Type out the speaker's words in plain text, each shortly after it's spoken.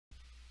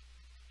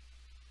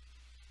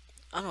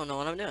I don't know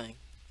what I'm doing.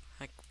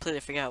 I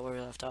completely forgot where we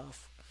left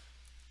off.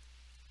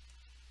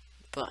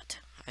 But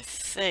I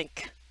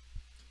think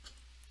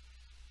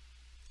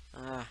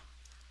uh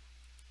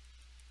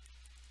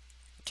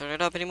turn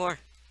it up anymore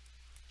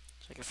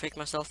so I can freak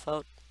myself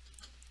out.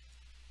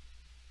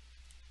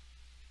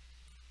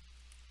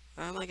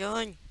 Where am I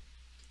going?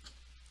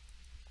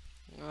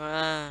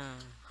 Huh.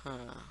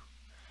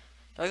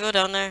 Do I go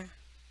down there?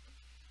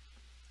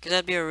 Cause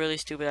that'd be a really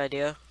stupid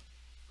idea.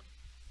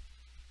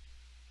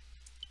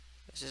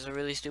 This is a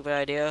really stupid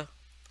idea.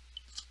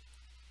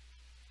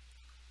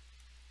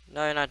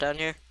 No, you're not down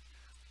here.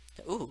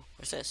 Ooh,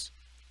 what's this?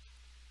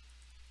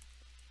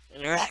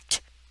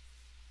 Interact.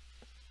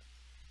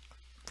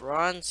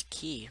 Bronze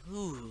key.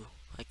 Ooh,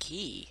 a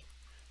key.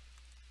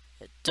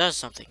 It does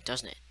something,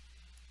 doesn't it?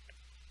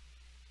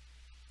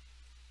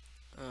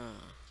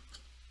 Uh,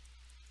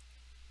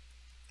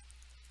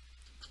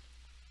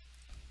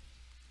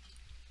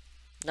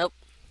 nope.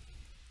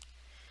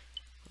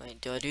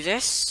 Wait, do I do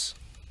this?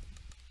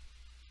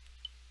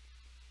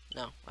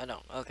 No, I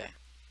don't. Okay.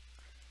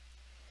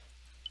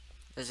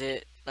 Does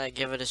it, like,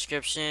 give a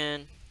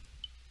description?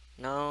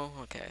 No?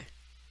 Okay.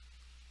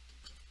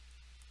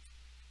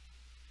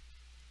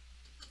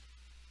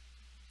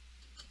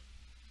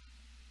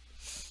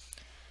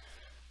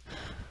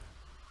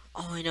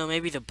 Oh, I know,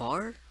 maybe the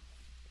bar?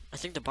 I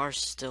think the bar's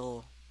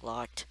still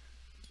locked.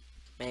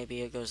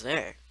 Maybe it goes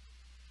there.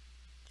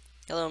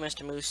 Hello,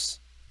 Mr. Moose.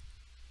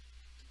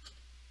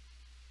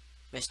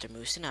 Mr.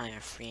 Moose and I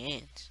are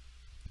friends.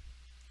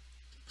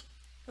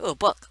 Oh, a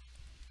book.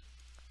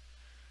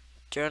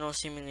 Journal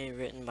seemingly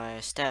written by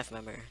a staff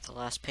member. The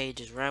last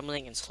page is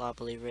rambling and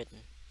sloppily written.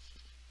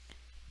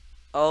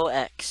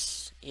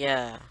 OX.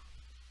 Yeah.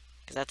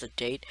 Because that's a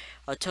date.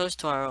 A toast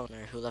to our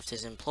owner, who left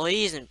his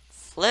employees and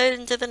fled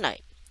into the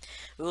night.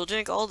 We will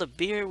drink all the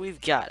beer we've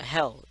got.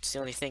 Hell, it's the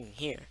only thing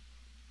here.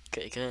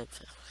 Good.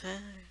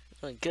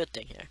 Only good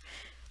thing here.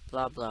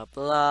 Blah, blah,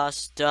 blah.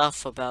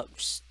 Stuff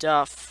about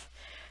stuff.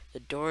 The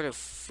door to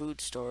food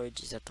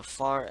storage is at the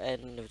far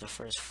end of the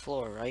first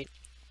floor, right?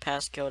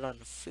 Passcode on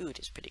the food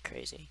is pretty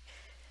crazy.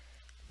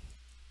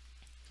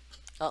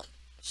 Oh.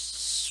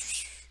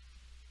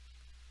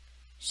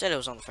 Said it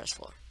was on the first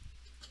floor.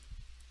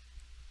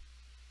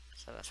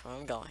 So that's where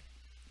I'm going.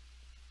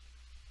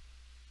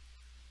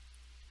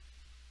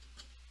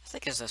 I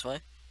think it's this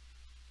way.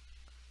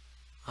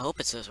 I hope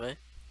it's this way.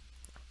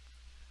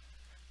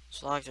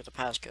 It's locked with the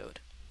passcode.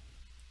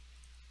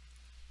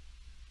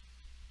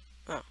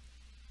 Oh.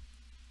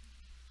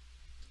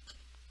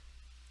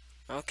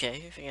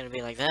 Okay, if you're gonna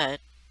be like that,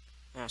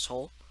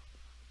 asshole.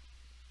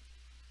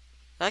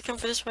 Did I come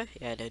for this way?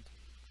 Yeah, I did.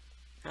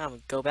 I'm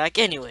gonna go back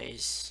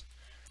anyways.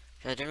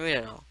 I didn't read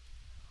it all.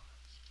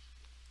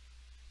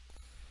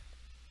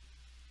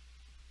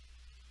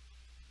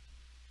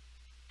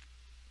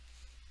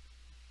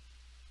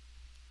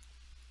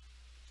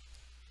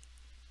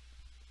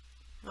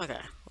 Okay,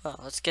 well,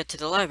 let's get to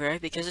the library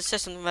because it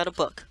says something about a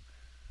book.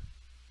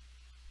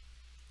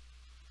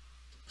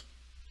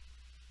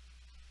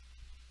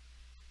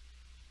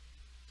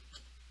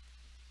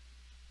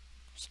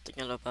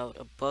 Something about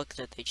a book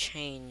that they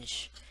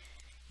change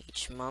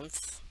each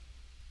month.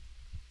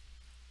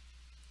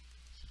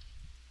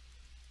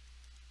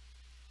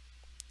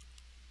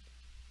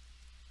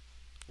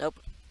 Nope.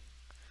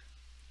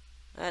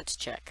 Let's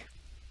check.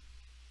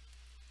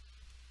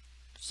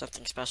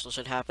 Something special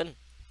should happen.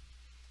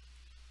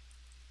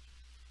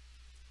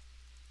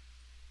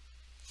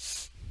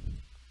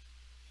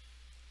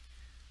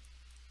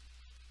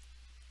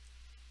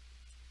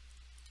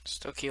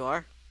 Still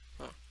QR?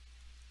 Huh.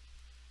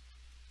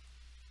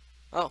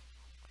 Oh.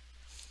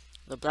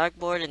 The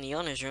blackboard in the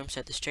owner's room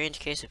said the strange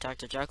case of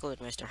Dr. Jekyll and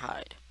Mr.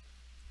 Hyde.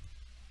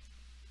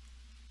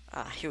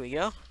 Ah, here we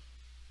go.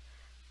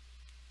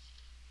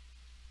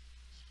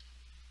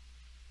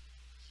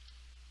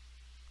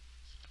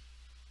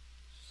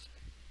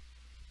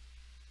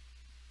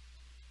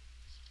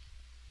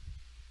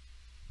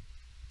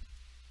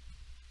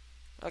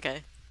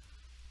 Okay.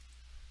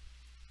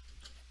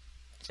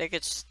 I think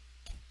it's...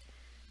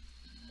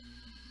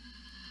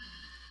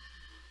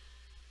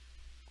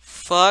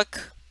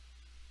 Fuck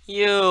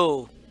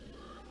you.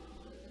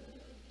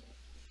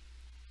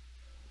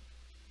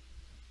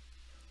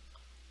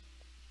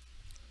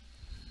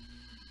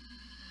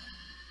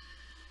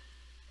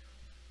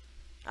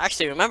 I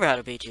actually remember how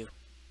to beat you.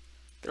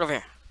 Get over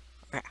here.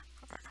 Over here.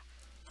 Over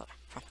here.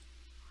 Over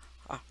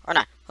here. Or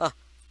not.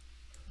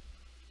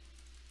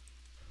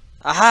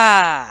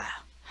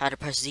 Aha! How to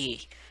press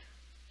Z.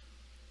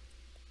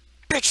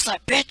 Bitch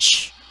slap,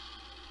 bitch!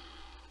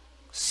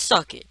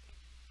 Suck it.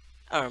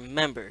 I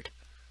remembered.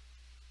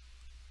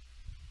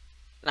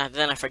 Now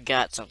then I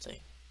forgot something.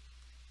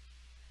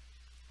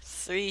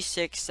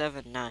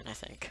 3679, I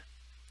think.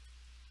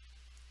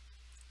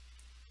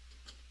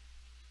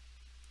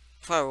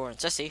 Fire warrant,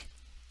 Sissy.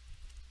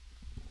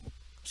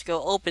 Let's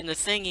go open the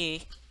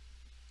thingy.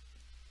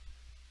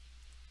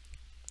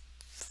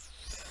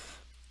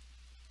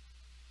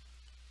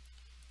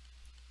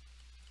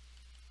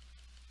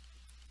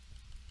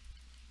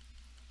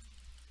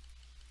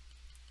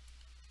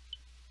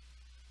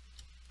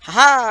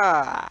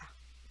 Haha!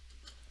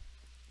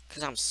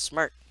 Because I'm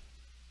smart.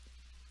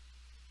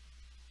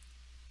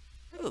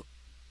 Ooh.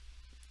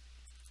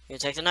 You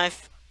take the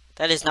knife?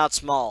 That is not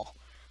small.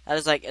 That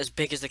is like as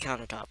big as the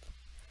countertop.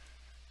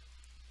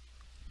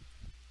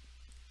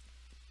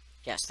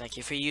 Yes, thank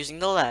you for using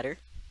the ladder.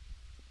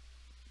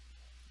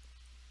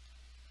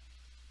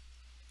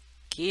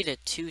 Key to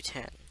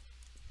 210.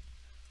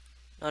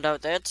 No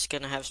doubt that's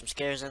gonna have some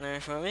scares in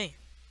there for me.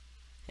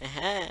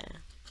 Haha.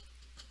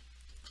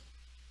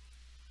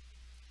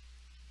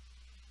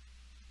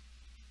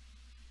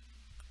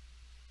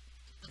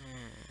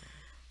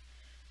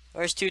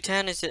 Where's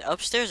 210? Is it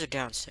upstairs or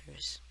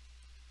downstairs?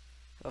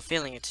 I have a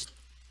feeling it's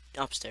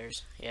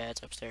upstairs. Yeah,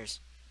 it's upstairs.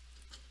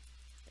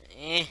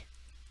 Eh.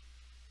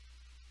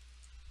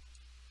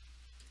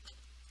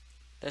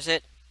 That's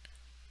it.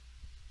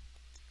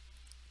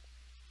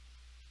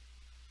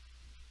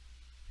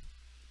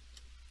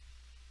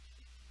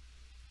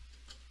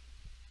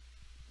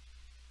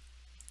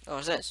 Oh,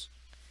 what's this?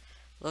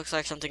 Looks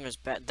like something was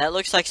bad. That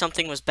looks like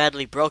something was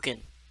badly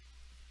broken.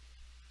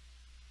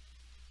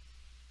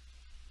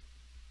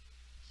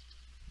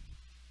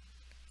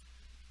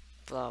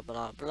 Blah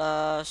blah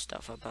blah.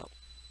 Stuff about.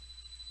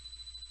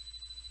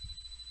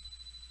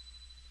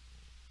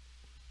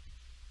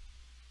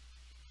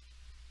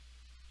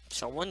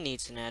 Someone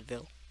needs an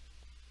Advil.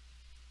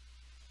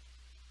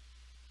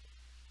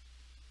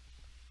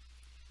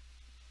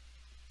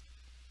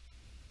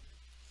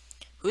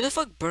 Who the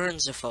fuck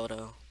burns a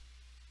photo?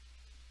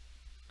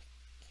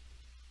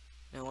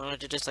 I wanted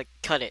to just like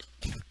cut it.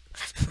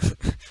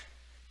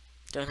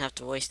 Don't have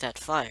to waste that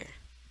fire.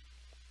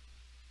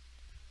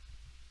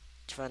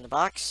 Did you find the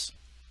box?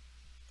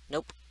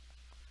 Nope.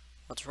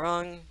 What's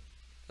wrong?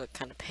 Look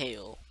kind of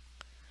pale.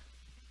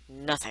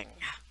 Nothing.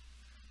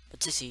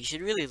 But Sissy, you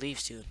should really leave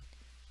soon.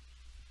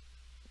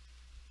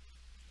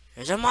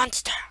 There's a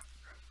monster!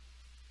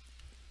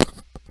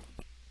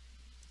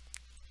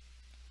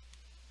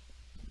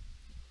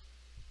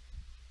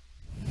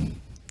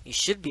 You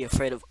should be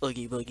afraid of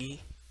Oogie Boogie.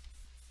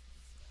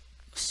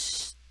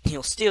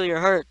 He'll steal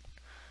your heart.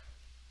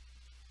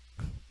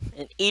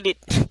 And eat it.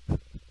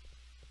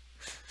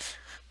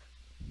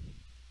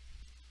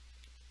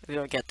 If you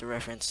don't get the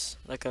reference,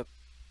 look up.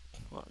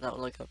 Well, not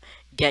look up.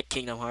 Get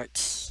Kingdom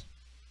Hearts.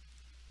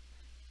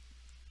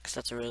 Because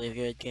that's a really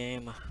good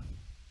game.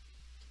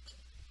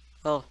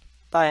 Well,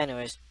 bye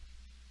anyways.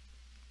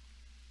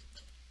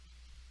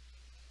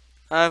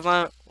 I have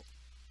my...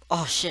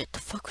 Oh shit, the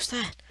fuck was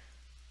that?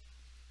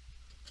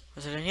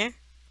 Was it in here?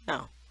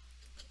 No.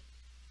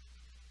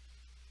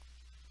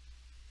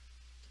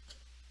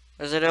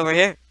 Was it over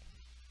here?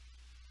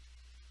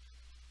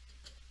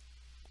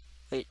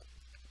 Wait.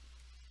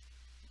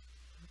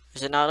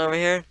 Is it not over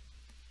here?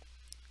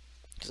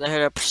 Because I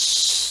heard a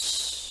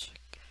psh.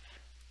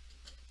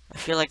 I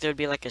feel like there'd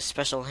be like a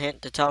special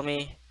hint to tell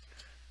me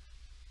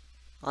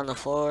on the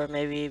floor,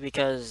 maybe,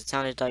 because it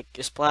sounded like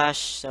a splash,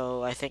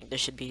 so I think there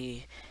should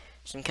be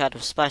some kind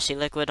of splashy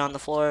liquid on the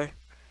floor.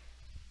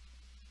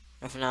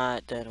 If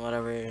not, then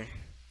whatever.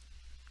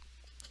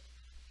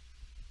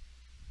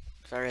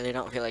 I really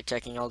don't feel like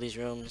checking all these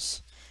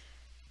rooms.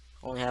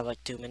 Only have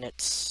like 2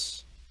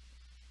 minutes.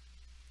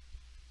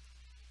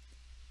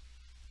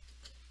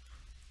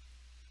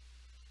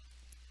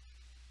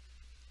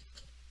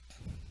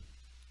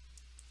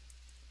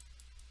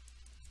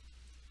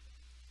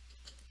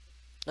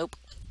 Nope.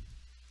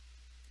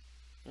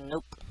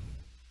 Nope.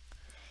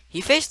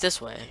 He faced this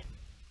way.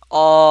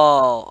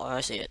 Oh, I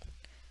see it.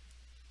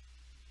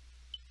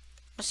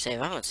 Let's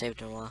save. I haven't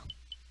saved in a while.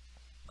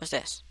 What's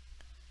this?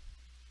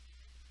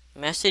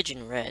 Message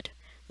in red.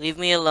 Leave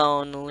me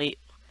alone.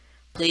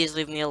 Please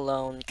leave me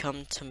alone.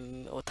 Come to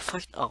me. What the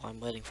fuck? Oh, I'm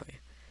waiting for you.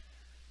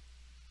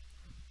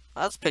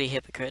 That's pretty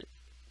hypocritical.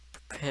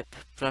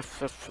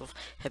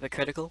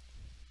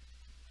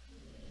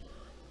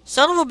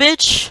 Son of a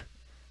bitch!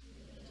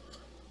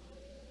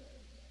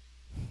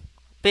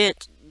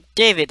 Bitch.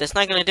 David, that's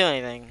not gonna do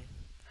anything.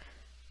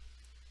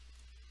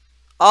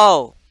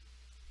 Oh.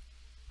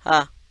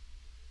 Huh.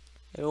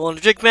 You want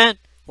a drink, man?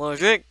 Want a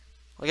drink?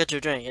 I'll get you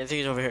a drink. I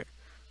think it's over here.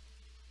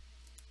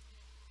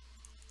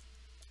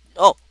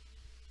 Oh.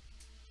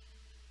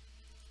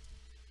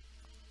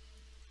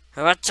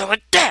 How about some of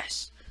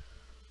this?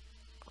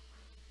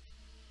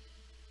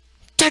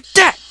 Take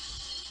that!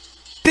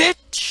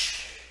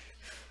 Bitch!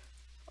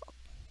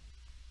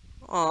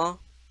 Aw.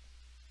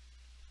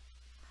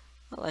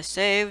 Well, I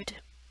saved.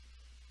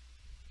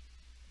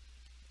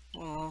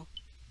 Aw.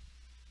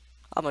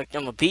 I'm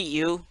gonna beat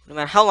you, no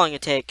matter how long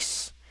it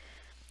takes.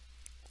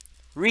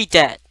 Read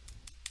that.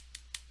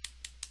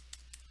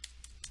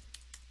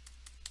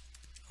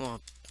 Oh,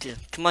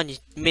 come on, you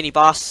mini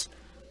boss.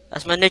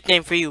 That's my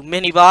nickname for you,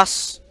 mini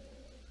boss.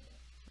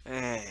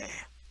 Eh.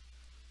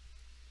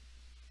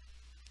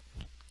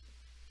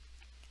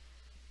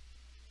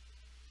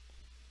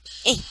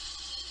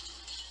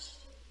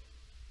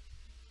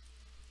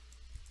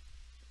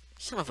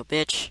 Son of a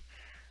bitch.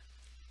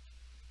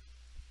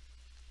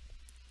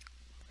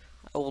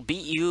 I will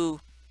beat you.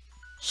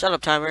 Shut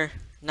up, timer.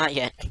 Not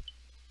yet.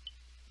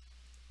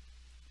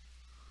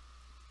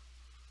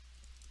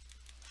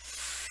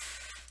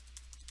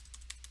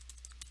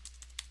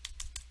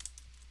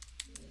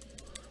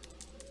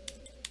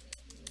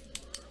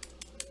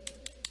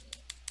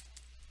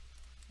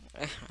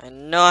 I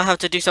know I have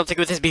to do something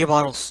with his beer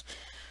bottles.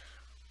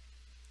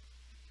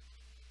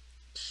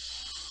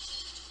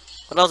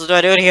 What else do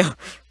I do to you?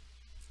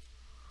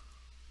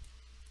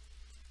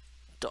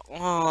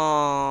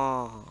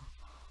 Oh.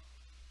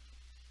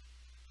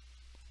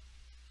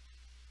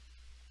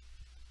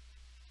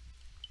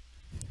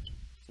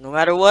 No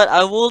matter what,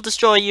 I will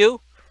destroy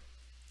you.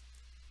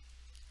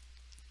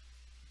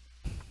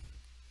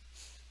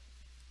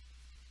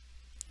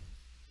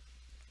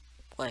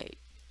 Wait,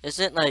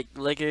 isn't like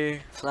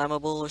liquor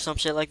flammable or some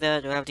shit like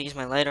that? Do I have to use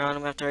my lighter on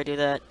him after I do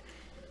that?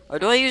 Or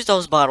do I use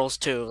those bottles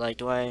too? Like,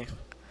 do I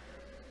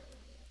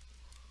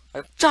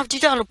dropped you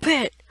down a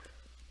pit!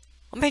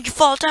 I made you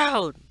fall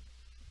down!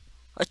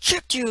 I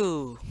tripped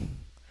you!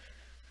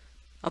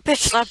 A bitch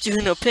slapped you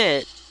in a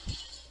pit!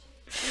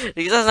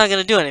 Because that's not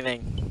gonna do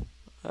anything.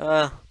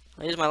 I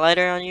use my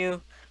lighter on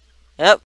you. Yep,